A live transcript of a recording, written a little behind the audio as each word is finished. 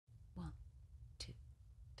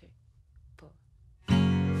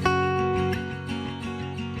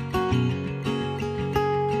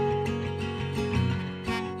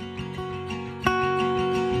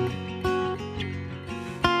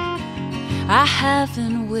I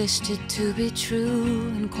haven't wished it to be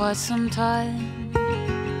true in quite some time.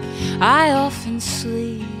 I often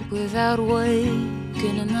sleep without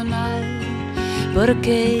waking in the night, but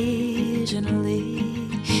occasionally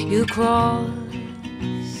you cross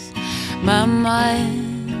my mind.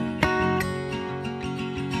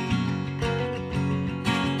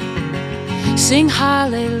 Sing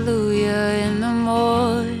hallelujah in the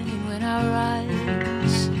morning when I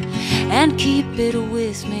rise, and keep it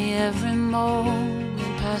with me every moment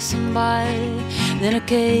passing by. Then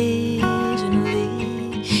occasionally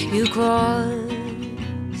you cross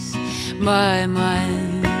my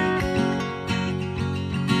mind.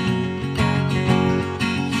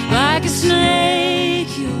 Like a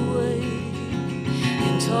snake you wait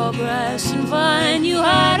in tall grass and vine, you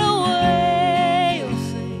hide away your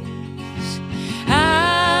face.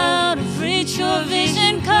 Out of reach your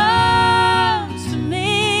vision comes to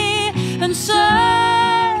me, and suddenly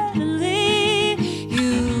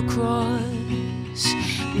you cross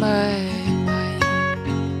my mind.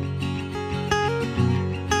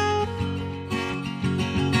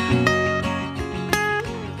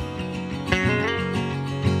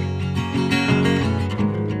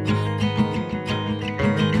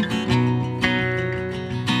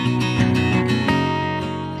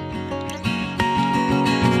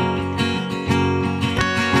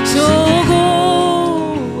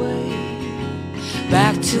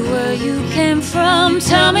 To where you came from,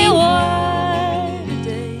 tell me why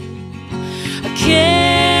today I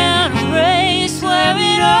can't erase where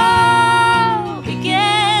it all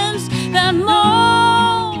begins. That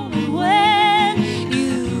moment when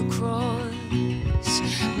you cross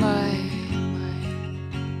my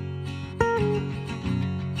mind.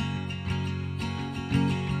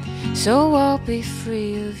 So I'll be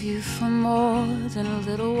free of you for more than a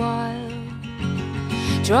little while.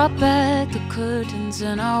 Draw back the curtains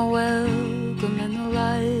and I'll welcome in the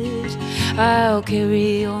light. I'll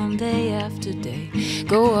carry on day after day,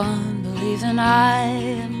 go on believing I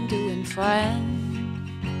am doing fine.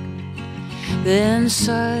 Then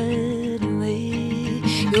suddenly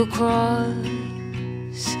you'll cross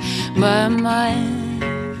my mind.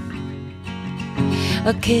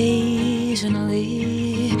 Occasionally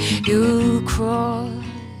you cross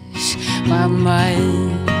my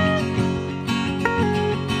mind.